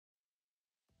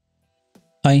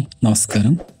Hi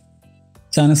നമസ്കാരം.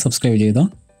 Channel subscribe ചെയ്ത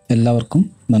എല്ലാവർക്കും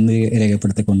നന്ദി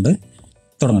രേഖപ്പെടുത്തിക്കൊണ്ട്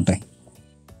തുടങ്ങട്ടെ.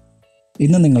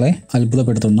 ഇന്ന് നിങ്ങളെ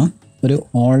അത്ഭുതപ്പെടുത്തുന്ന ഒരു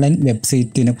ഓൺലൈൻ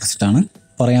വെബ്സൈറ്റിനെ കുറിച്ചിട്ടാണ്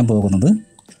പറയാൻ പോകുന്നത്,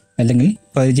 അല്ലെങ്കിൽ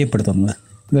പരിചയപ്പെടുത്തുന്നത്.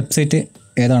 വെബ്സൈറ്റ്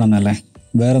ഏതാണെന്നല്ലേ,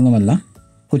 വേറൊന്നുമല്ല,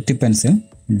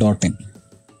 Kuttipencil.in.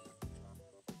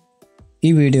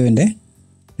 ഈ വീഡിയോൻ്റെ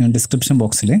ഡിസ്ക്രിപ്ഷൻ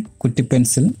ബോക്സിൽ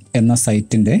Kuttipencil എന്ന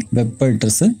സൈറ്റിൻ്റെ വെബ്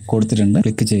അഡ്രസ്സ് കൊടുത്തിട്ടുണ്ട്.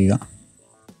 ക്ലിക്ക് ചെയ്യുക.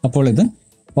 അപ്പോൾ ഇത്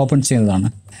ഓപ്പൺ ചെയ്യുന്നതാണ്.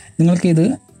 നിങ്ങൾക്ക് ഇത്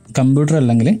കമ്പ്യൂട്ടർ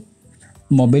അല്ലെങ്കിൽ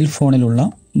മൊബൈൽ ഫോണിലുള്ള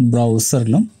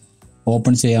ബ്രൗസറിലും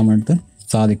ഓപ്പൺ ചെയ്യാൻ വേണ്ടിയിട്ട്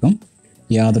സാധിക്കും.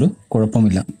 യാതൊരു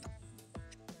കുഴപ്പമില്ല.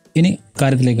 ഇനി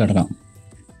കാര്യത്തിലേക്ക് കടക്കാം.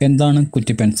 എന്താണ്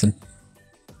Kuttipencil?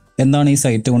 എന്താണ് ഈ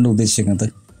സൈറ്റ് കൊണ്ട് ഉദ്ദേശിക്കുന്നത്?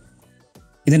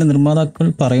 ഇതിൻ്റെ നിർമ്മാതാക്കൾ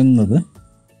പറയുന്നത്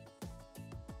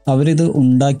അവരിത്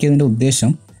ഉണ്ടാക്കിയതിൻ്റെ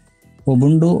ഉദ്ദേശം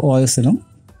ഉബുണ്ടു OSലും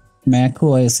മാക്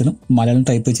OSലും മലയാളം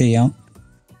ടൈപ്പ് ചെയ്യാൻ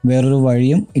വേറൊരു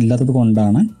വഴിയും ഇല്ലാത്തത്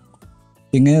കൊണ്ടാണ്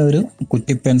ഇങ്ങനെ ഒരു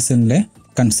Kuttipencilൻ്റെ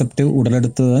കൺസെപ്റ്റ്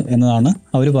ഉടലെടുത്തത് എന്നതാണ്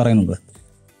അവർ പറയുന്നത്.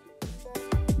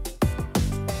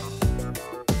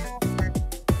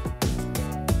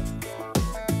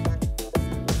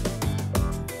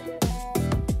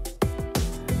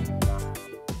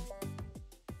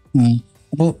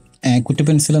 അപ്പോൾ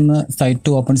Kuttipencil എന്ന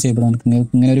സൈറ്റ് ഓപ്പൺ ചെയ്യുമ്പോൾ നമുക്ക്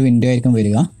ഇങ്ങനെ ഒരു വിൻഡോ ആയിരിക്കും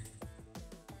വരിക.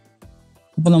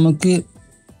 അപ്പോൾ നമുക്ക്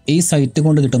ഈ സൈറ്റ്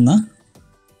കൊണ്ട് കിട്ടുന്ന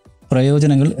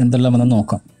പ്രയോജനങ്ങൾ എന്തെല്ലാമെന്ന്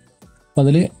നോക്കാം. അപ്പോൾ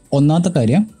അതിൽ ഒന്നാമത്തെ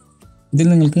കാര്യം, ഇതിൽ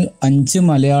നിങ്ങൾക്ക് 5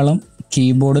 മലയാളം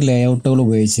കീബോർഡ് ലേഔട്ടുകൾ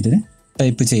ഉപയോഗിച്ചിട്ട്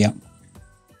ടൈപ്പ് ചെയ്യാം.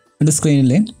 ഒരു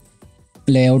സ്ക്രീനിൽ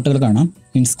ലേഔട്ടുകൾ കാണാം.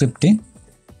 Inscript,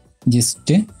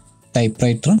 GIST,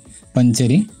 typewriter,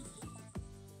 പഞ്ചരി,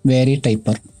 vary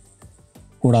diaper,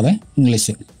 കൂടാതെ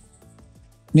ഇംഗ്ലീഷ്.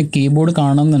 ഇനി കീബോർഡ്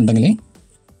കാണണമെന്നുണ്ടെങ്കിൽ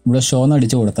ഇവിടെ ഷോ എന്ന്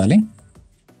അടിച്ചു കൊടുത്താൽ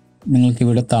നിങ്ങൾക്ക്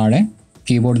ഇവിടെ താഴെ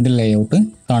കീബോർഡിൻ്റെ ലേഔട്ട്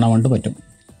കാണാൻ വേണ്ടി പറ്റും.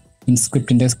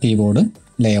 ഇൻസ്ക്രിപ്റ്റിൻ്റെ keyboard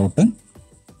layout,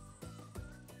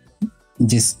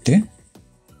 GIST,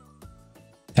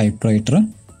 typewriter,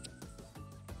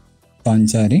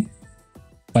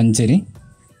 പഞ്ചരി,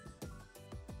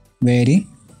 vary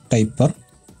diaper,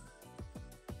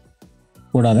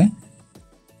 കൂടാതെ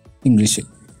ഇംഗ്ലീഷ്.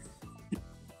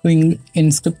 ഇപ്പോൾ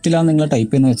ഇൻസ്ക്രിപ്റ്റിലാണ് നിങ്ങൾ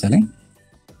ടൈപ്പ് ചെയ്യുന്നത് വെച്ചാൽ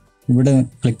ഇവിടെ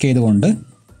ക്ലിക്ക് ചെയ്തുകൊണ്ട്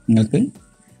നിങ്ങൾക്ക്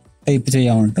ടൈപ്പ്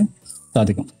ചെയ്യാൻ വേണ്ടിയിട്ട്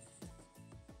സാധിക്കും.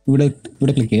 ഇവിടെ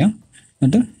ക്ലിക്ക് ചെയ്യാം,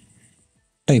 എന്നിട്ട്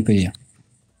ടൈപ്പ് ചെയ്യാം.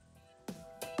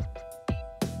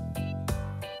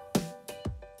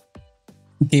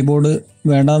 കീബോർഡ്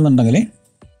വേണ്ടാന്നുണ്ടെങ്കിൽ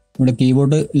ഇവിടെ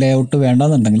കീബോർഡ് ലേഔട്ട്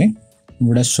വേണ്ടാന്നുണ്ടെങ്കിൽ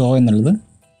ഇവിടെ ഷോ എന്നുള്ളത്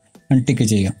അൺടിക്ക്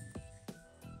ചെയ്യാം.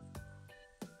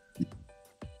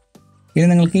 ഇനി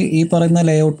നിങ്ങൾക്ക് ഈ പറയുന്ന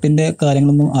ലേഔട്ടിൻ്റെ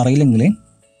കാര്യങ്ങളൊന്നും അറിയില്ലെങ്കിൽ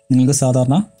നിങ്ങൾക്ക്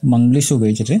സാധാരണ മംഗ്ലീഷ്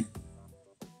ഉപയോഗിച്ചിട്ട്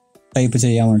ടൈപ്പ്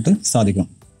ചെയ്യാൻ വേണ്ടിയിട്ട് സാധിക്കും.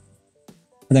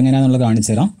 അതെങ്ങനെയാണെന്നുള്ളത്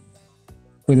കാണിച്ചു തരാം.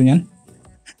 അപ്പോൾ ഇത് ഞാൻ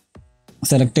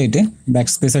സെലക്ട് ചെയ്തിട്ട്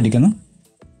ബാക്ക് സ്പേസ് അടിക്കുന്നു.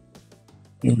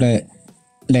 ഇവിടെ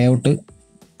ലേഔട്ട്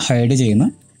ഹൈഡ് ചെയ്യുന്നു.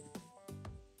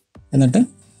 എന്നിട്ട്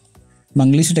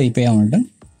മംഗ്ലീഷ് ടൈപ്പ് ചെയ്യാൻ വേണ്ടി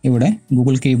ഇവിടെ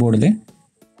ഗൂഗിൾ കീബോർഡിൽ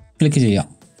ക്ലിക്ക് ചെയ്യാം.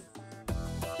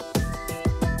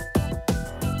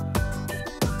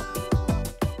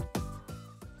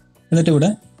 എന്നിട്ട് ഇവിടെ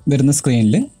വരുന്ന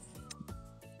സ്ക്രീനിൽ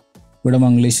ഇവിടെ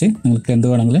മംഗ്ലീഷ് നിങ്ങൾക്ക് എന്ത്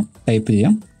വേണമെങ്കിലും ടൈപ്പ്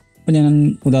ചെയ്യാം. അപ്പോൾ ഞാൻ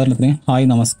ഉദാഹരണത്തിന് ഹായ്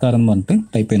നമസ്കാരം എന്ന് പറഞ്ഞിട്ട്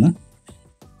ടൈപ്പ് ചെയ്യുന്നു.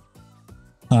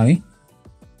 ഹായ്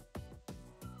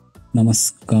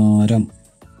നമസ്കാരം.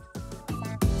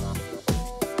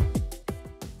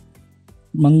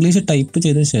 മംഗ്ലീഷ് ടൈപ്പ്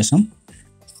ചെയ്ത ശേഷം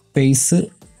സ്പേസ്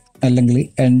അല്ലെങ്കിൽ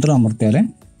എൻ്റർ അമർത്തിയാൽ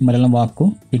മലയാളം വാക്കു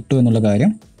കിട്ടും എന്നുള്ള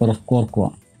കാര്യം ഓർക്കുക.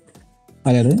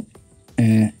 അതായത്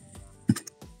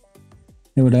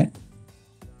ഇവിടെ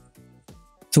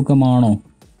സുഖമാണോ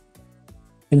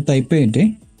ഇത് ടൈപ്പ് ചെയ്തിട്ട്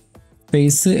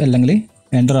സ്പേസ് അല്ലെങ്കിൽ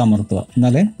എൻ്റർ അമർത്തുക,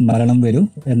 എന്നാലേ മലയാളം വരൂ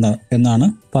എന്നാണ്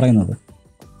പറയുന്നത്.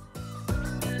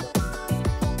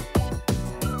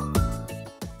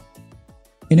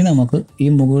 ഇനി നമുക്ക് ഈ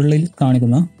മുകളിൽ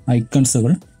കാണിക്കുന്ന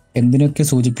ഐക്കൺസുകൾ എന്തിനൊക്കെ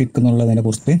സൂചിപ്പിക്കുന്നുള്ളതിനെ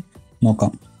കുറിച്ച്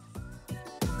നോക്കാം.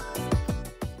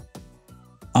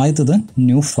 ആദ്യത്തത്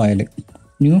ന്യൂ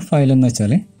ഫയൽ എന്ന്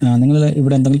വെച്ചാൽ നിങ്ങൾ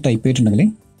ഇവിടെ എന്തെങ്കിലും ടൈപ്പ് ചെയ്തിട്ടുണ്ടെങ്കിൽ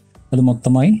അത്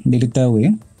മൊത്തമായി ഡിലീറ്റ്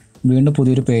ആവുകയും വീണ്ടും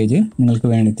പുതിയൊരു പേജ് നിങ്ങൾക്ക്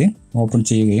വേണ്ടിയിട്ട് ഓപ്പൺ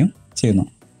ചെയ്യുകയും ചെയ്യുന്നു.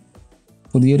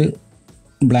 പുതിയൊരു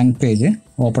ബ്ലാങ്ക് പേജ്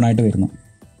ഓപ്പൺ ആയിട്ട് വരുന്നു.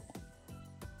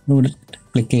 ഇവിടെ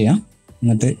ക്ലിക്ക് ചെയ്യാം.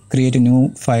 എന്നിട്ട് ക്രിയേറ്റ് ന്യൂ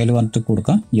ഫയൽ പറഞ്ഞിട്ട്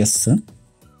കൊടുക്കാം. യെസ്.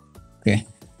 ഓക്കെ.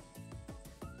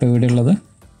 ഇപ്പോൾ ഇവിടെ ഉള്ളത്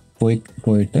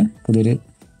പോയിട്ട് പുതിയൊരു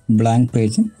ബ്ലാങ്ക്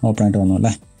പേജ് ഓപ്പൺ ആയിട്ട് വന്നു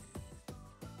അല്ലേ.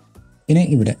 ഇനി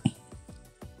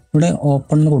ഇവിടെ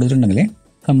ഓപ്പൺ എന്ന് കൊടുത്തിട്ടുണ്ടെങ്കിൽ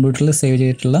കമ്പ്യൂട്ടറിൽ സേവ്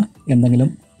ചെയ്തിട്ടുള്ള എന്തെങ്കിലും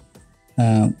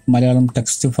മലയാളം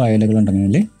ടെക്സ്റ്റ് ഫയലുകൾ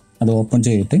ഉണ്ടെങ്കിൽ അത് ഓപ്പൺ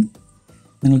ചെയ്തിട്ട്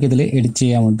നിങ്ങൾക്കിതിൽ എഡിറ്റ്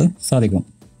ചെയ്യാൻ വേണ്ടി സാധിക്കും.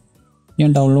 ഞാൻ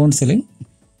ഡൗൺലോഡ്സിൽ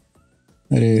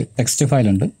ഒരു ടെക്സ്റ്റ്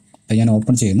ഫയലുണ്ട്, അത് ഞാൻ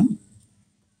ഓപ്പൺ ചെയ്യുന്നു.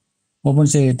 ഓപ്പൺ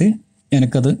ചെയ്തിട്ട്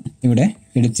എനിക്കത് ഇവിടെ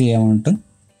എഡിറ്റ് ചെയ്യാൻ വേണ്ടിയിട്ട്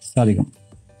സാധിക്കും.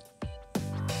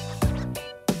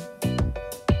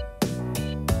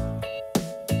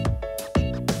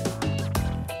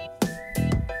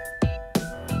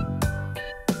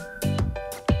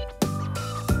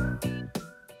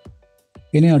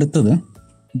 ഇനി അടുത്തത്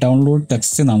ഡൗൺലോഡ്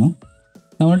ടെക്സ്റ്റ് എന്നാണ്.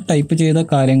 നമ്മൾ ടൈപ്പ് ചെയ്ത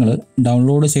കാര്യങ്ങൾ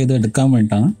ഡൗൺലോഡ് ചെയ്ത് എടുക്കാൻ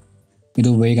വേണ്ടിയിട്ടാണ് ഇത്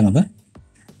ഉപയോഗിക്കുന്നത്.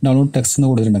 ഡൗൺലോഡ് ടെക്സ്റ്റ് എന്ന്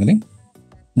കൊടുത്തിട്ടുണ്ടെങ്കിൽ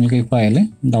നിങ്ങൾക്ക് ഈ ഫയൽ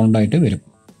ഡൗൺലോഡ് ആയിട്ട് വരും.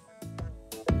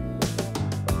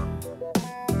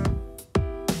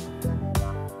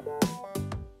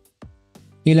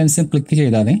 ഈ ലെൻസ് ക്ലിക്ക്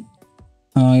ചെയ്താൽ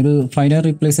ഇത് ഫൈൻഡ് ആൻഡ്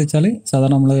റീപ്ലേസ് വെച്ചാൽ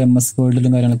സാധാരണ നമ്മൾ MS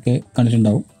വേർഡിലും കാര്യങ്ങളൊക്കെ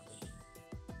കണ്ടിട്ടുണ്ടാവും.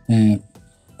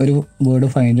 ഒരു വേർഡ്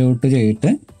ഫൈൻഡ് ഔട്ട്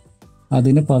ചെയ്തിട്ട്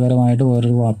അതിന് പകരമായിട്ട്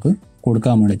വേറൊരു വാക്ക്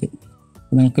കൊടുക്കാൻ വേണ്ടിയിട്ട്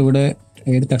നിങ്ങൾക്ക് ഇവിടെ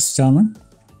ഏത് ടെക്സ്റ്റാണ്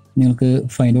നിങ്ങൾക്ക്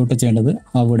ഫൈൻഡ് ഔട്ട് ചെയ്യേണ്ടത്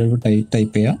ആ വേർഡ്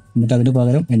ടൈപ്പ് ചെയ്യുക. എന്നിട്ട് അതിന്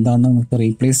പകരം എന്താണ് നിങ്ങൾക്ക്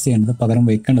റീപ്ലേസ് ചെയ്യേണ്ടത്, പകരം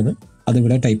വയ്ക്കേണ്ടത്,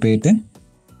 അതിവിടെ ടൈപ്പ് ചെയ്തിട്ട്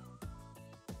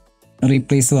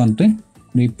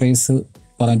റീപ്ലേസ്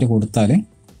പറഞ്ഞിട്ട് കൊടുത്താൽ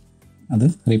അത്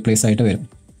റീപ്ലേസ് ആയിട്ട് വരും.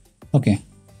 ഓക്കെ,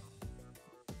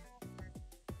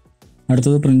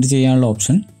 അടുത്തത് പ്രിൻറ്റ് ചെയ്യാനുള്ള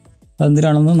ഓപ്ഷൻ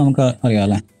അതെന്തിനാണെന്ന് നമുക്ക്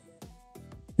അറിയാമല്ലേ.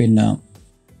 പിന്നെ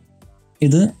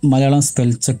ഇത് മലയാളം സ്പെൽ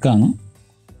ചെക്കാണ്.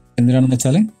 എന്തിനാണെന്ന്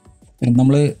വെച്ചാൽ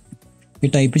നമ്മൾ ഈ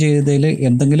ടൈപ്പ് ചെയ്തതിൽ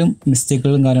എന്തെങ്കിലും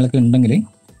മിസ്റ്റേക്കുകളും കാര്യങ്ങളൊക്കെ ഉണ്ടെങ്കിൽ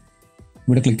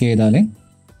ഇവിടെ ക്ലിക്ക് ചെയ്താൽ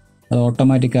അത്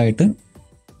ഓട്ടോമാറ്റിക്കായിട്ട്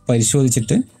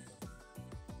പരിശോധിച്ചിട്ട്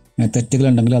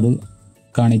തെറ്റുകളുണ്ടെങ്കിൽ അത്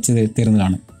കാണിച്ച്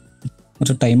തരുന്നതാണ്.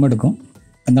 കുറച്ച് ടൈം എടുക്കും,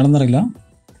 എന്താണെന്നറിയില്ല.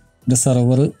 ഇത്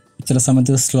സെർവർ ചില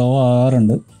സമയത്ത് സ്ലോ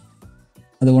ആകാറുണ്ട്,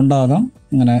 അതുകൊണ്ടാകാം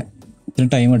ഇങ്ങനെ ഇത്തിരി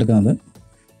ടൈം എടുക്കുന്നത്.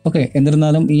 ഓക്കെ,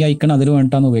 എന്നിരുന്നാലും ഈ ഐക്കൺ അതിന്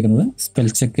വേണ്ടിയിട്ടാണ് ഉപയോഗിക്കുന്നത്, സ്പെൽ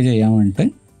ചെക്ക് ചെയ്യാൻ വേണ്ടിയിട്ട്.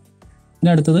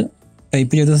 പിന്നെ അടുത്തത്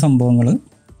ടൈപ്പ് ചെയ്ത സംഭവങ്ങൾ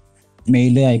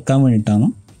മെയിലിൽ അയക്കാൻ വേണ്ടിയിട്ടാണ്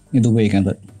ഇത്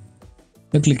ഉപയോഗിക്കുന്നത്.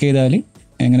 ഇത് ക്ലിക്ക് ചെയ്താൽ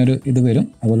എങ്ങനെ ഒരു ഇത് വരും.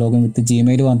 അപ്പോൾ ലോഗിൻ വിത്ത്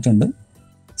ജിമെയിൽ പറഞ്ഞിട്ടുണ്ട്.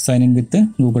 Sign in with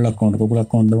Google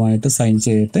അക്കൗണ്ടുമായിട്ട് sign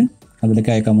ചെയ്തിട്ട്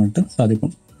അതിലേക്ക് അയക്കാൻ വേണ്ടിയിട്ട്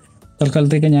സാധിക്കും.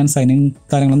 തൽക്കാലത്തേക്ക് ഞാൻ സൈൻ ഇൻ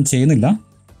കാര്യങ്ങളൊന്നും ചെയ്യുന്നില്ല,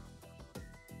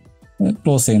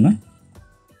 ക്ലോസ് ചെയ്യുന്നു.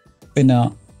 പിന്നെ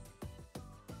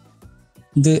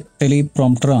ഇത്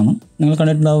ടെലിപ്രോംപ്റ്ററാണ്. നിങ്ങൾ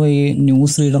കണ്ടിട്ടുണ്ടാവുക ഈ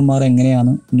ന്യൂസ് റീഡർമാർ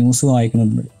എങ്ങനെയാണ് ന്യൂസ്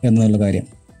വായിക്കുന്നത് എന്നുള്ള കാര്യം.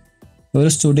 ഒരു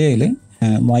സ്റ്റുഡിയോയിൽ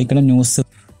വായിക്കുന്ന ന്യൂസ്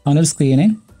അങ്ങനൊരു സ്ക്രീനെ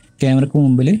ക്യാമറയ്ക്ക്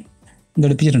മുമ്പിൽ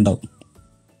ഘടിപ്പിച്ചിട്ടുണ്ടാവും.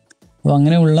 അപ്പോൾ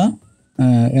അങ്ങനെയുള്ള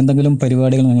എന്തെങ്കിലും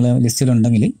പരിപാടികൾ നിങ്ങളുടെ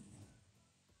ലിസ്റ്റിലുണ്ടെങ്കിൽ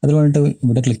അതിന് വേണ്ടിയിട്ട്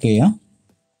ഇവിടെ ക്ലിക്ക് ചെയ്യാം.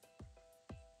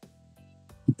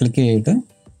 ക്ലിക്ക് ചെയ്തിട്ട്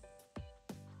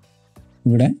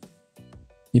ഇവിടെ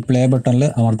ഈ പ്ലേ ബട്ടണിൽ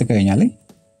അമർത്തി കഴിഞ്ഞാൽ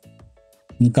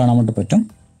നിങ്ങൾക്ക് കാണാൻ വേണ്ടി പറ്റും.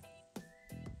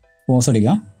 പോസ്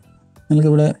അടിക്കാം.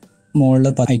 നിങ്ങൾക്കിവിടെ മുകളിൽ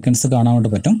ഐക്കൺസ് കാണാൻ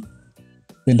വേണ്ടി പറ്റും.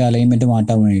 ഇതിൻ്റെ അലൈൻമെൻറ്റ്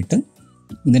മാറ്റാൻ വേണ്ടിയിട്ട്,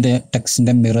 ഇതിൻ്റെ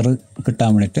ടെക്സ്റ്റിൻ്റെ മിറർ കിട്ടാൻ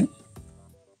വേണ്ടിയിട്ട്,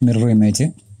 മിറർ ഇമേജ്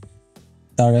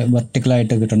താഴെ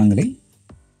വെർട്ടിക്കലായിട്ട് കിട്ടണമെങ്കിൽ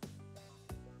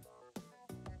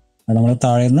അത് നമ്മൾ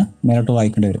താഴെ നിന്ന് മേലോട്ട്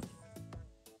വായിക്കേണ്ടി വരും.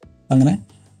 അങ്ങനെ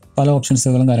പല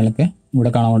ഓപ്ഷൻസുകളും കാര്യങ്ങളൊക്കെ ഇവിടെ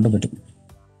കാണാൻ വേണ്ടി പറ്റും.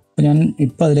 അപ്പോൾ ഞാൻ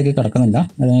ഇപ്പോൾ അതിലേക്ക് കിടക്കുന്നില്ല,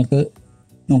 അത്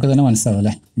നമുക്ക് തന്നെ മനസ്സിലാവും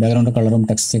അല്ലേ. ബാക്ക്ഗ്രൗണ്ട് കളറും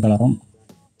ടെക്സ്റ്റ് കളറും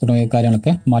തുടങ്ങിയ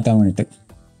കാര്യങ്ങളൊക്കെ മാറ്റാൻ വേണ്ടിയിട്ട്.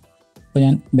 അപ്പോൾ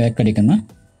ഞാൻ ബാക്ക് അടിക്കുന്ന.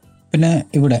 പിന്നെ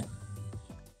ഇവിടെ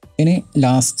ഇനി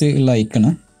ലാസ്റ്റ് ഉള്ള ഐക്കണ്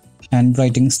ഹാൻഡ്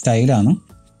റൈറ്റിംഗ് സ്റ്റൈലാണ്.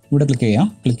 ഇവിടെ ക്ലിക്ക് ചെയ്യാം.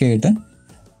 ക്ലിക്ക് ചെയ്തിട്ട്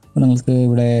നിങ്ങൾക്ക്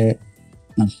ഇവിടെ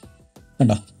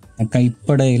കേട്ടോ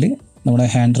കൈപ്പടയിൽ നമ്മുടെ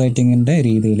ഹാൻഡ് റൈറ്റിങ്ങിൻ്റെ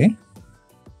രീതിയിൽ,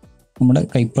 നമ്മുടെ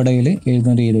കൈപ്പടയിൽ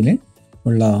എഴുതുന്ന രീതിയിൽ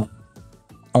ഉള്ള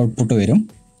ഔട്ട്പുട്ട് വരും.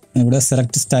 ഇവിടെ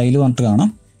സെലക്ട് സ്റ്റൈൽ പറഞ്ഞിട്ട് കാണാം.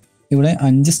 ഇവിടെ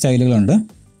 5 സ്റ്റൈലുകളുണ്ട്.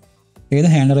 ഏത്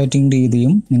ഹാൻഡ് റൈറ്റിംഗ്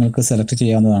രീതിയും നിങ്ങൾക്ക് സെലക്ട്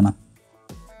ചെയ്യാവുന്നതാണ്.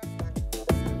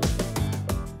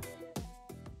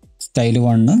 സ്റ്റൈൽ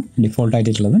 1 ഡിഫോൾട്ട്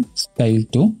ആയിട്ടുള്ളത്, സ്റ്റൈൽ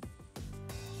 2,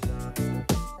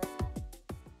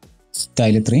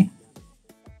 സ്റ്റൈൽ 3,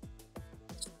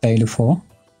 സ്റ്റൈൽ 4,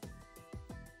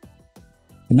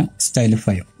 പിന്നെ സ്റ്റൈൽ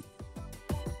 5.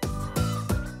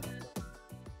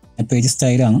 പേജ്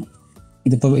സ്റ്റൈലാണ്.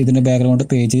 ഇതിപ്പോൾ ഇതിൻ്റെ ബാക്ക്ഗ്രൗണ്ട്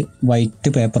പേജ് വൈറ്റ്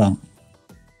പേപ്പറാണ്.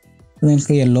 ഇത്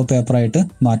നിങ്ങൾക്ക് യെല്ലോ പേപ്പറായിട്ട്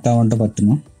മാറ്റാൻ വേണ്ടി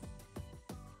പറ്റുന്നു.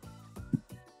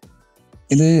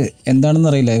 ഇത് എന്താണെന്ന്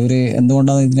അറിയില്ല, ഇവർ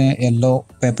എന്തുകൊണ്ടാണ് ഇതിനെ യെല്ലോ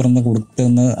പേപ്പർ എന്ന്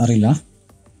കൊടുത്തതെന്ന് അറിയില്ല.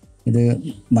 ഇത്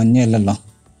മഞ്ഞയല്ലല്ലോ,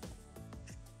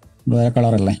 വേറെ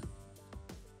കളറല്ലേ.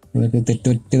 ഇവർക്ക്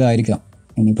തെറ്റുപറ്റിയതായിരിക്കാം.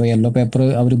 ഇനിയിപ്പോൾ യെല്ലോ പേപ്പർ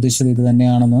അവരുദ്ദേശിച്ചത് ഇത്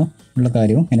തന്നെയാണെന്ന് ഉള്ള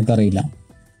കാര്യവും എനിക്കറിയില്ല.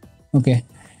 ഓക്കെ,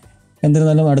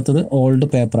 എന്നിരുന്നാലും അടുത്തത് ഓൾഡ്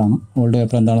പേപ്പറാണ്. ഓൾഡ്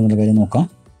പേപ്പർ എന്താണെന്നുള്ള കാര്യം നോക്കാം.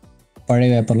 പഴയ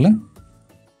പേപ്പറിൽ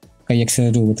കൈയക്ഷര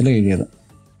രൂപത്തിൽ എഴുതിയത്.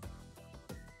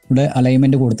 ഇവിടെ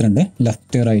അലൈൻമെൻറ്റ് കൊടുത്തിട്ടുണ്ട്,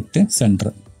 ലെഫ്റ്റ് റൈറ്റ് സെൻറ്റർ.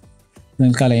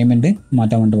 നിങ്ങൾക്ക് അലൈൻമെൻറ്റ്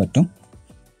മാറ്റാൻ വേണ്ടി പറ്റും.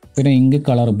 പിന്നെ ink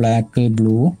colour black,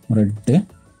 blue, red,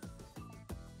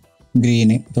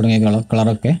 green തുടങ്ങിയ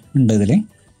കളറൊക്കെ ഉണ്ട് ഇതിൽ.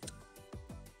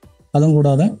 അതും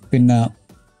കൂടാതെ പിന്നെ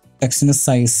ടെക്സ്റ്റിൻ്റെ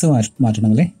സൈസ്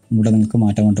മാറ്റണമെങ്കിൽ ഇവിടെ നിങ്ങൾക്ക്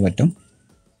മാറ്റാൻ വേണ്ടി പറ്റും.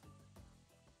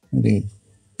 ഒരു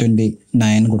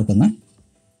 29 കൊടുക്കുന്ന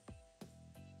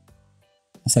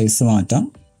സൈസ് മാറ്റാം.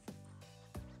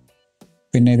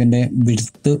 പിന്നെ ഇതിൻ്റെ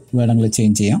വിഡ്ത്ത് വേണമെങ്കിൽ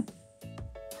ചേഞ്ച് ചെയ്യാം.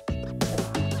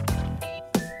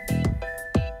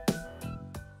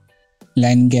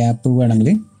 ലൈൻ ഗ്യാപ്പ്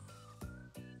വേണമെങ്കിൽ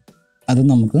അത്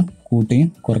നമുക്ക് കൂട്ടുകയും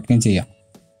കുറയ്ക്കുകയും ചെയ്യാം.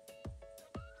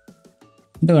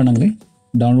 ഇത് വേണമെങ്കിൽ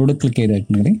ഡൗൺലോഡ് ക്ലിക്ക്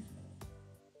ചെയ്തിട്ടുണ്ടെങ്കിൽ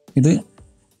ഇത്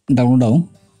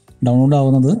ഡൗൺലോഡ്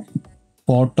ആവുന്നത്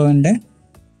ഫോട്ടോൻ്റെ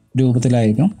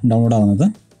രൂപത്തിലായിരിക്കും ഡൗൺലോഡ് ആവുന്നത്.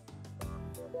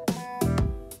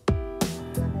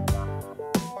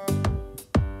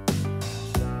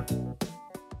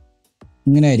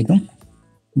 ഇങ്ങനെയായിരിക്കും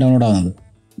ഡൗൺലോഡ് ആവുന്നത്.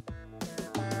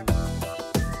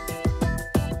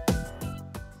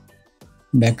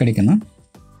 ബാക്ക് അടിക്കുന്ന.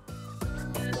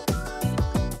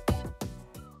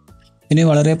 ഇനി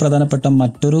വളരെ പ്രധാനപ്പെട്ട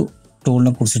മറ്റൊരു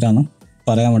ടൂളിനെ കുറിച്ചിട്ടാണ്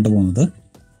പറയാൻ വേണ്ടി പോകുന്നത്.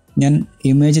 ഞാൻ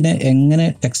ഇമേജിനെ എങ്ങനെ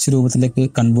ടെക്സ്റ്റ് രൂപത്തിലേക്ക്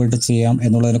കൺവേർട്ട് ചെയ്യാം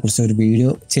എന്നുള്ളതിനെക്കുറിച്ച് ഒരു വീഡിയോ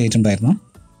ചെയ്തിട്ടുണ്ടായിരുന്നു.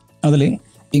 അതിൽ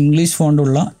ഇംഗ്ലീഷ്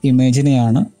ഫോണ്ടുള്ള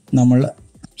ഇമേജിനെയാണ് നമ്മൾ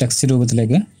ടെക്സ്റ്റ്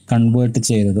രൂപത്തിലേക്ക് കൺവേർട്ട്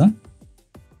ചെയ്തത്.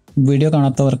 വീഡിയോ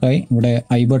കാണാത്തവർക്കായി ഇവിടെ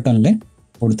ഐ ബട്ടണിൽ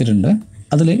കൊടുത്തിട്ടുണ്ട്.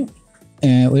 അതിൽ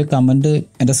ഒരു കമൻറ്റ്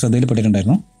എൻ്റെ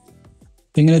ശ്രദ്ധയിൽപ്പെട്ടിട്ടുണ്ടായിരുന്നു.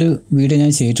 ഇങ്ങനൊരു വീഡിയോ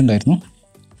ഞാൻ ചെയ്തിട്ടുണ്ടായിരുന്നു.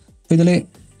 അപ്പോൾ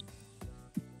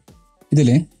ഇതിൽ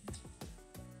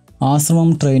ആശ്രമം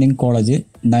ട്രെയിനിങ് കോളേജ്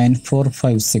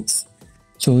 9456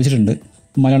 ചോദിച്ചിട്ടുണ്ട്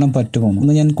മലയാളം പറ്റുമോ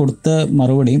എന്ന്. ഞാൻ കൊടുത്ത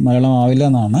മറുപടി മലയാളം ആവില്ല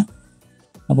എന്നാണ്.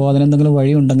 അപ്പോൾ അതിനെന്തെങ്കിലും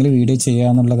വഴി ഉണ്ടെങ്കിൽ വീഡിയോ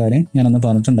ചെയ്യാമെന്നുള്ള കാര്യം ഞാനന്ന്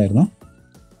പറഞ്ഞിട്ടുണ്ടായിരുന്നു.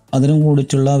 അതിനും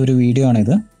കൂടിയിട്ടുള്ള ഒരു വീഡിയോ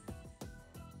ആണിത്.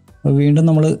 അപ്പോൾ വീണ്ടും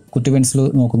നമ്മൾ കുറ്റിപെൻസിൽ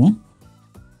നോക്കുന്നു.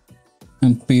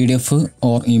 PDF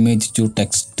or image to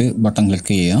text button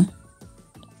click ചെയ്യുക.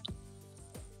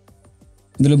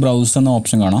 ഇതിൽ ബ്രൗസ് എന്ന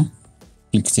ഓപ്ഷൻ കാണാം,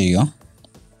 ക്ലിക്ക് ചെയ്യുക.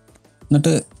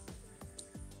 എന്നിട്ട്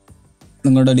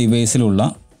നിങ്ങളുടെ ഡിവൈസിലുള്ള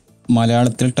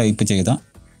മലയാളത്തിൽ ടൈപ്പ് ചെയ്ത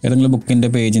ഏതെങ്കിലും ബുക്കിൻ്റെ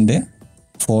പേജിൻ്റെ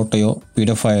ഫോട്ടോയോ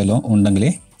PDF ഫയലോ ഉണ്ടെങ്കിൽ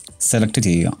സെലക്ട്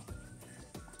ചെയ്യുക.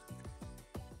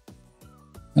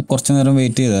 കുറച്ച് നേരം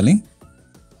വെയിറ്റ് ചെയ്താൽ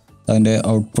അതിൻ്റെ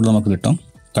ഔട്ട്പുട്ട് നമുക്ക് കിട്ടും.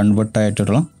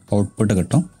 കൺവേർട്ടായിട്ടുള്ള ഔട്ട്പുട്ട്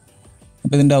കിട്ടും.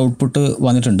 അപ്പോൾ ഇതിൻ്റെ ഔട്ട്പുട്ട്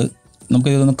വന്നിട്ടുണ്ട്.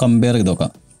 നമുക്കിതൊന്ന് കമ്പയർ ചെയ്ത്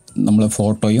നോക്കാം. നമ്മൾ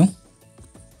ഫോട്ടോയും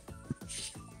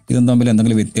ഇതും തമ്മിൽ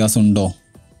എന്തെങ്കിലും വ്യത്യാസമുണ്ടോ,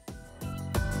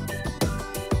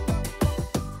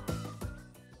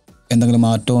 എന്തെങ്കിലും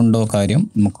മാറ്റമുണ്ടോ കാര്യം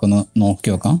നമുക്കൊന്ന് നോക്കി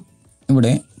നോക്കാം.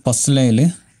 ഇവിടെ ഫസ്റ്റ് ലൈനിൽ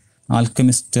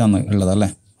ആൽക്കെമിസ്റ്റ് ആണ് ഉള്ളതല്ലേ.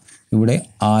 ഇവിടെ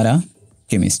ആരാ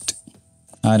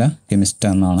കെമിസ്റ്റ്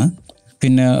എന്നാണ്.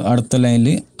 പിന്നെ അടുത്ത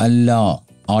ലൈനിൽ അല്ല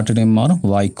ആട്ടിടയന്മാർ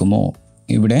വായിക്കുമോ.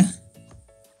 ഇവിടെ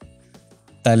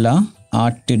തല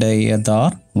ആട്ടിടയതാർ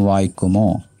വായിക്കുമോ.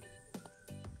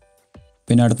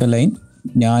 പിന്നെ അടുത്ത ലൈൻ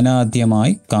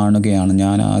ഞാനാദ്യമായി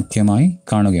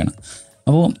കാണുകയാണ്.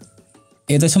 അപ്പോൾ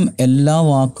ഏകദേശം എല്ലാ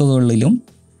വാക്കുകളിലും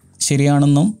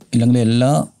ശരിയാണെന്നും ഇല്ലെങ്കിൽ എല്ലാ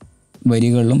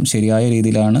വരികളിലും ശരിയായ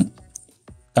രീതിയിലാണ്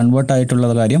കൺവേർട്ടായിട്ടുള്ള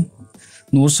കാര്യം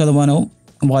 100%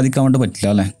 വാദിക്കാൻ വേണ്ടി പറ്റില്ല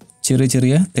അല്ലേ. ചെറിയ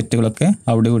ചെറിയ തെറ്റുകളൊക്കെ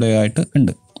അവിടെ ഇവിടെ ആയിട്ട്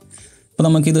ഉണ്ട്. അപ്പോൾ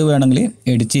നമുക്കിത് വേണമെങ്കിൽ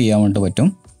എഡിറ്റ് ചെയ്യാൻ വേണ്ടി പറ്റും.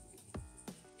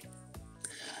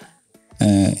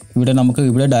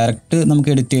 ഇവിടെ ഡയറക്റ്റ് നമുക്ക്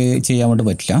എഡിറ്റ് ചെയ്യാൻ വേണ്ടി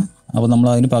പറ്റില്ല. അപ്പോൾ നമ്മൾ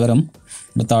അതിന് പകരം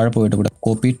ഇവിടെ താഴെ പോയിട്ട് ഇവിടെ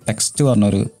കോപ്പി ടെക്സ്റ്റ്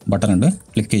പറഞ്ഞൊരു ബട്ടൺ ഉണ്ട്,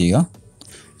 ക്ലിക്ക് ചെയ്യുക.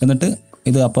 എന്നിട്ട്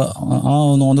ഇത് അപ്പോൾ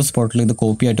ഓൺ ദ സ്പോട്ടിൽ ഇത്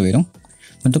കോപ്പി ആയിട്ട് വരും.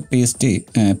 എന്നിട്ട്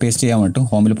പേസ്റ്റ് ചെയ്യാൻ വേണ്ടിയിട്ട്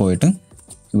ഹോമിൽ പോയിട്ട്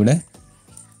ഇവിടെ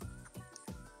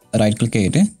റൈറ്റ് ക്ലിക്ക്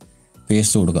ചെയ്തിട്ട്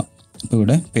പേസ്റ്റ് കൊടുക്കുക. അപ്പോൾ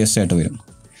ഇവിടെ പേസ്റ്റ് ആയിട്ട് വരും.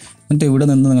 എന്നിട്ട് ഇവിടെ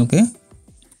നിന്ന് നിങ്ങൾക്ക്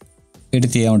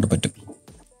എഡിറ്റ് ചെയ്യാൻ വേണ്ടി പറ്റും.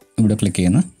 ഇവിടെ ക്ലിക്ക്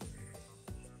ചെയ്യുന്ന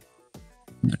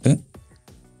എന്നിട്ട്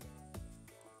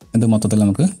ഇത് മൊത്തത്തിൽ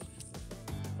നമുക്ക്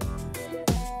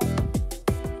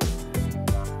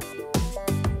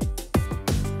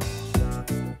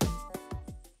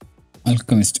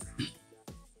ആൽക്കെമിസ്റ്റ്.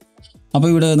 അപ്പോൾ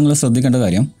ഇവിടെ നിങ്ങൾ ശ്രദ്ധിക്കേണ്ട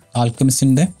കാര്യം,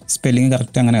 ആൽക്കെമിസ്റ്റിൻ്റെ സ്പെല്ലിങ്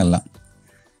കറക്റ്റ് അങ്ങനെയല്ല.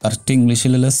 കറക്റ്റ്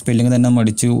ഇംഗ്ലീഷിലുള്ള സ്പെല്ലിങ് തന്നെ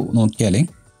മടിച്ചു നോക്കിയാൽ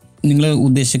നിങ്ങൾ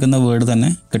ഉദ്ദേശിക്കുന്ന വേർഡ് തന്നെ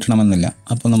കിട്ടണമെന്നില്ല.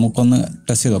 അപ്പോൾ നമുക്കൊന്ന്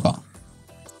ടെസ്റ്റ് ചെയ്ത് നോക്കാം.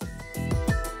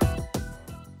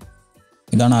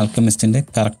 ഇതാണ് ആൽക്കെമിസ്റ്റിൻ്റെ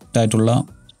കറക്റ്റായിട്ടുള്ള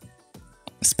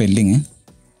സ്പെല്ലിങ്.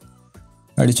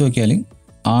 അടിച്ചു നോക്കിയാൽ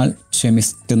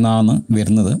ആൽഷെമിസ്റ്റ് എന്നാണ്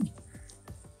വരുന്നത്.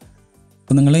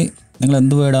 അപ്പോൾ നിങ്ങൾ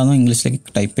എന്ത് വേർഡാണോ ഇംഗ്ലീഷിലേക്ക്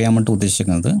ടൈപ്പ് ചെയ്യാൻ വേണ്ടി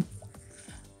ഉദ്ദേശിക്കുന്നത്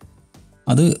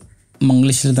അത്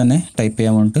മംഗ്ലീഷിൽ തന്നെ ടൈപ്പ്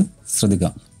ചെയ്യാൻ വേണ്ടി ശ്രദ്ധിക്കുക.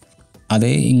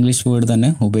 അതേ ഇംഗ്ലീഷ് വേർഡ് തന്നെ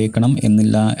ഉപയോഗിക്കണം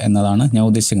എന്നില്ല എന്നതാണ് ഞാൻ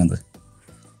ഉദ്ദേശിക്കുന്നത്.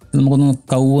 നമുക്കൊന്ന്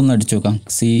കൗ എന്ന് അടിച്ചു നോക്കാം.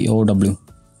 COW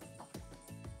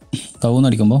കൗ എന്ന്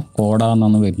അടിക്കുമ്പോൾ കോട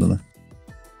എന്നാണ് വരുന്നത്.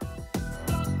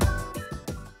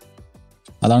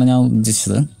 അതാണ് ഞാൻ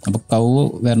ഉദ്ദേശിച്ചത്. അപ്പോൾ കൗ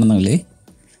വരണമെങ്കിൽ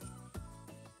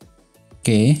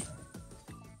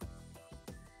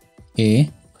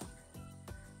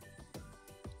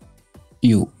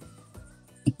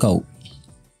കൗ.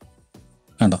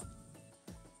 കണ്ടോ?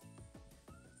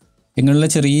 ഇങ്ങനെയുള്ള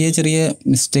ചെറിയ ചെറിയ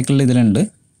മിസ്റ്റേക്കുകൾ ഇതിലുണ്ട്.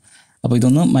 അപ്പോൾ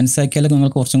ഇതൊന്ന് മനസ്സിലാക്കിയാൽ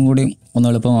നിങ്ങൾക്ക് കുറച്ചും കൂടി ഒന്ന്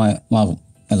എളുപ്പമാകും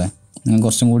അല്ലേ? നിങ്ങൾക്ക്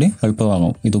കുറച്ചും കൂടി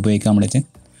എളുപ്പമാകും ഇത് ഉപയോഗിക്കാൻ വേണ്ടിയിട്ട്.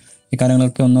 ഈ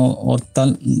കാര്യങ്ങളൊക്കെ ഒന്ന് ഓർത്താൽ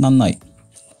നന്നായി.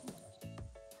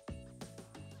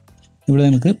 ഇവിടെ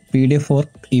നിങ്ങൾക്ക് PDF or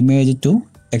image to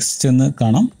text എന്ന്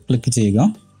കാണാം. ക്ലിക്ക് ചെയ്യുക.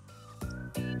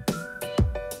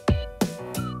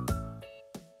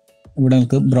 ഇവിടെ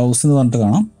നിങ്ങൾക്ക് ബ്രൗസ് എന്ന് പറഞ്ഞിട്ട്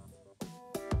കാണാം.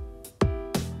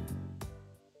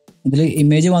 ഇതിൽ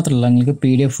ഇമേജ് മാത്രമല്ല, നിങ്ങൾക്ക്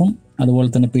PDF-ഉം അതുപോലെ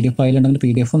തന്നെ PDF ഫയൽ ഉണ്ടെങ്കിൽ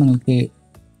PDF-ഉം നിങ്ങൾക്ക്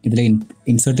ഇതിൽ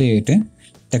ഇൻസേർട്ട് ചെയ്തിട്ട്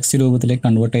ടെക്സ്റ്റ് രൂപത്തിലേക്ക്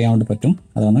കൺവേർട്ട് ചെയ്യാൻ വേണ്ടി പറ്റും.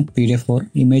 അതാണ് PDF or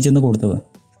ഇമേജ് എന്ന് കൊടുത്തത്.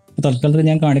 അപ്പോൾ തൽക്കാലത്തിൽ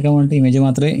ഞാൻ കാണിക്കാൻ വേണ്ടി ഇമേജ്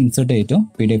മാത്രമേ ഇൻസേർട്ട് ചെയ്തിട്ടോ.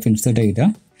 PDF ഇൻസേർട്ട് ചെയ്തിട്ട്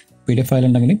PDF ഫയൽ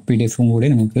ഉണ്ടെങ്കിൽ PDF-ഉം കൂടി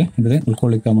നിങ്ങൾക്ക് ഇതിൽ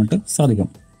ഉൾക്കൊള്ളിക്കാൻ വേണ്ടി സാധിക്കും.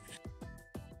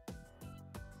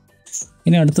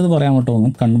 ഇനി അടുത്തത് പറയാൻ വേണ്ടി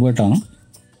പോകുന്നത് കൺവേർട്ടാണ്.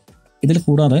 ഇതിൽ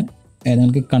കൂടാതെ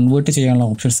നിങ്ങൾക്ക് കൺവേർട്ട് ചെയ്യാനുള്ള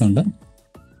ഓപ്ഷൻസ് ഉണ്ട്.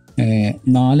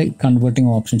 4 കൺവേർട്ടിങ്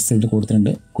ഓപ്ഷൻസ് ഇതിൽ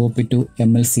കൊടുത്തിട്ടുണ്ട്. Copy to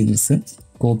ML series,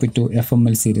 copy to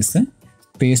FML series,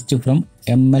 paste from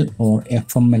ML or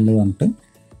FML പറഞ്ഞിട്ട്,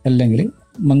 അല്ലെങ്കിൽ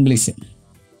മംഗ്ലീഷ്.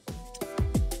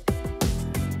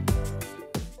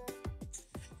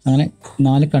 അങ്ങനെ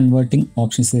 4 കൺവേർട്ടിങ്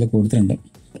ഓപ്ഷൻസ് ഇതിൽ കൊടുത്തിട്ടുണ്ട്.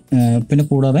 പിന്നെ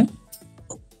കൂടാതെ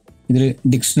ഇതിൽ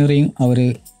ഡിക്ഷണറിയും അവർ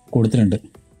കൊടുത്തിട്ടുണ്ട്.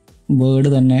 വേർഡ്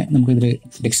തന്നെ നമുക്കിതിൽ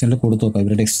ഡിക്ഷണറിയിൽ കൊടുത്തു നോക്കാം.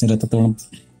 ഇവരുടെ ഡിക്ഷണറി എത്രത്തോളം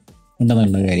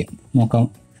ഉണ്ടെന്നുള്ള കാര്യം നോക്കാം.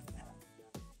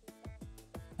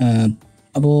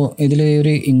 അപ്പോൾ ഇതിൽ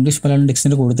ഒരു ഇംഗ്ലീഷ് മലയാളം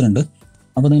ഡിക്ഷണറി കൊടുത്തിട്ടുണ്ട്.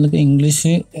 അപ്പോൾ നിങ്ങൾക്ക്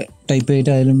ഇംഗ്ലീഷ് ടൈപ്പ്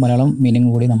ചെയ്തിട്ടായാലും മലയാളം മീനിങ്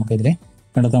കൂടി നമുക്കിതിൽ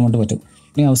കണ്ടെത്താൻ വേണ്ടി പറ്റും.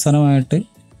 ഇനി അവസാനമായിട്ട്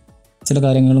ചില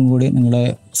കാര്യങ്ങളും കൂടി നിങ്ങളെ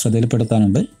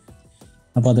ശ്രദ്ധയിൽപ്പെടുത്താനുണ്ട്.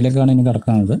 അപ്പോൾ അതിലേക്കാണ് ഇനി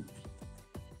കിടക്കുന്നത്.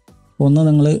 ഒന്ന്,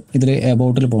 നിങ്ങൾ ഇതിൽ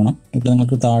എബൌട്ടിൽ പോകണം. ഇപ്പോൾ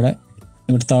നിങ്ങൾക്ക്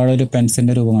ഇവിടെ താഴെ ഒരു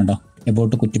പെൻസിലിൻ്റെ രൂപം കണ്ടോ,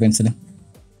 എബൌട്ട് കുറ്റിപ്പെൻസിൽ.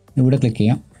 ഇവിടെ ക്ലിക്ക്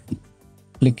ചെയ്യാം.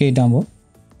 ക്ലിക്ക് ചെയ്തിട്ടാകുമ്പോൾ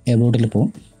എബൌട്ടിൽ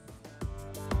പോകും.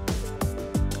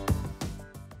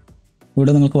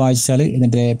 ഇവിടെ നിങ്ങൾക്ക് വായിച്ചാൽ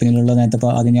ഇതിൻ്റെ പിന്നിലുള്ള നേരത്തെ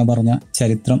ആദ്യം ഞാൻ പറഞ്ഞ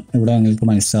ചരിത്രം ഇവിടെ നിങ്ങൾക്ക്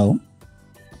മനസ്സിലാവും.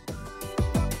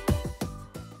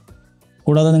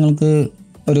 കൂടാതെ നിങ്ങൾക്ക്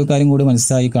ഒരു കാര്യം കൂടി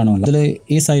മനസ്സിലായി കാണുമല്ലോ, അതിൽ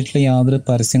ഈ സൈറ്റിൽ യാതൊരു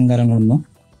പരസ്യം കാര്യങ്ങളൊന്നും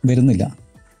വരുന്നില്ല.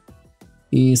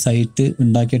 ഈ സൈറ്റ്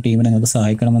ഉണ്ടാക്കിയ ടീമിനെ നിങ്ങൾക്ക്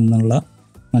സഹായിക്കണമെന്നുള്ള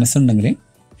മനസ്സുണ്ടെങ്കിൽ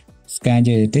സ്കാൻ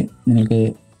ചെയ്തിട്ട് നിങ്ങൾക്ക്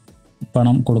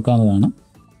പണം കൊടുക്കാവുന്നതാണ്.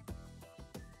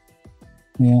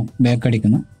 ബാക്ക്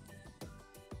അടിക്കുന്നു.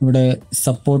 ഇവിടെ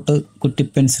സപ്പോർട്ട്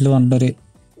കുറ്റിപ്പെൻസിൽ പറഞ്ഞൊരു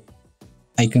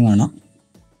ഐക്കൺ കാണാം.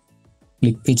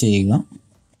 ക്ലിക്ക് ചെയ്യുക.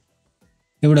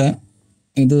 ഇവിടെ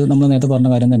ഇത് നമ്മൾ നേരത്തെ പറഞ്ഞ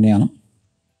കാര്യം തന്നെയാണ്.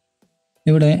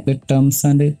 ഇവിടെ ടേംസ്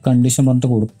ആൻഡ് കണ്ടീഷൻ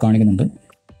പറഞ്ഞിട്ട് കാണിക്കുന്നുണ്ട്.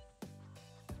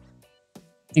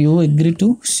 You agree to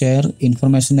share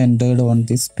information entered on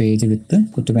this page with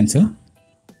കുറ്റിപ്പെൻസിൽ,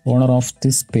 owner of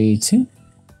this page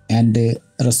and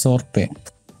resort pay,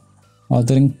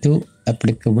 ഓതറിംഗ് to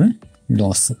applicable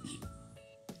loss.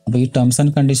 അപ്പോൾ ഈ ടേംസ്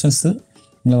ആൻഡ് കണ്ടീഷൻസ്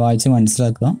നിങ്ങൾ വായിച്ച്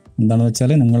മനസ്സിലാക്കുക. എന്താണെന്ന്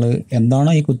വെച്ചാൽ നിങ്ങൾ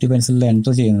എന്താണോ ഈ കുറ്റിപ്പെൻസിലിൽ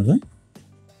എൻ്റർ ചെയ്യുന്നത്,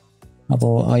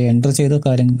 അപ്പോൾ ആ എൻ്റർ ചെയ്ത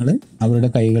കാര്യങ്ങൾ അവരുടെ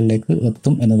കൈകളിലേക്ക്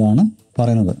എത്തും എന്നതാണ്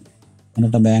പറയുന്നത്.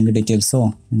 എന്നിട്ട് ബാങ്ക് ഡീറ്റെയിൽസോ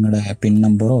നിങ്ങളുടെ പിൻ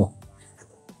നമ്പറോ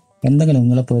എന്തെങ്കിലും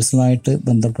നിങ്ങളെ പേഴ്സണലായിട്ട്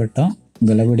ബന്ധപ്പെട്ട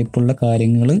വിലപിടിപ്പുള്ള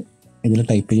കാര്യങ്ങൾ ഇതിൽ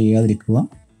ടൈപ്പ് ചെയ്യാതിരിക്കുക.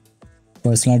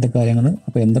 പേഴ്സണലായിട്ട് കാര്യങ്ങൾ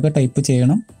അപ്പോൾ എന്തൊക്കെ ടൈപ്പ്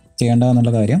ചെയ്യേണ്ട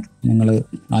എന്നുള്ള കാര്യം നിങ്ങൾ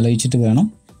ആലോചിച്ചിട്ട് വേണം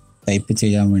ടൈപ്പ്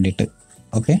ചെയ്യാൻ വേണ്ടിയിട്ട്.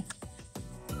 ഓക്കെ,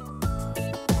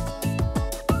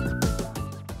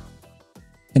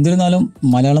 എന്നിരുന്നാലും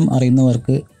മലയാളം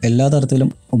അറിയുന്നവർക്ക് എല്ലാ തരത്തിലും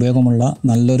ഉപയോഗമുള്ള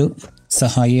നല്ലൊരു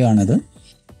സഹായിയാണിത്.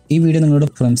 ഈ വീഡിയോ നിങ്ങളുടെ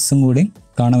ഫ്രണ്ട്സും കൂടി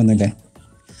കാണുമെന്നില്ലേ,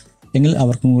 എങ്കിൽ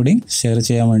അവർക്കും കൂടി ഷെയർ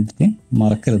ചെയ്യാൻ വേണ്ടിയിട്ട്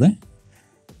മറക്കരുത്.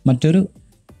 മറ്റൊരു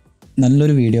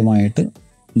നല്ലൊരു വീഡിയോയുമായിട്ട്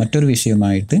മറ്റൊരു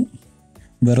വിഷയമായിട്ട്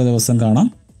വേറെ ദിവസം കാണാം.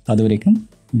 അതുവരേക്കും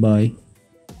ബൈ.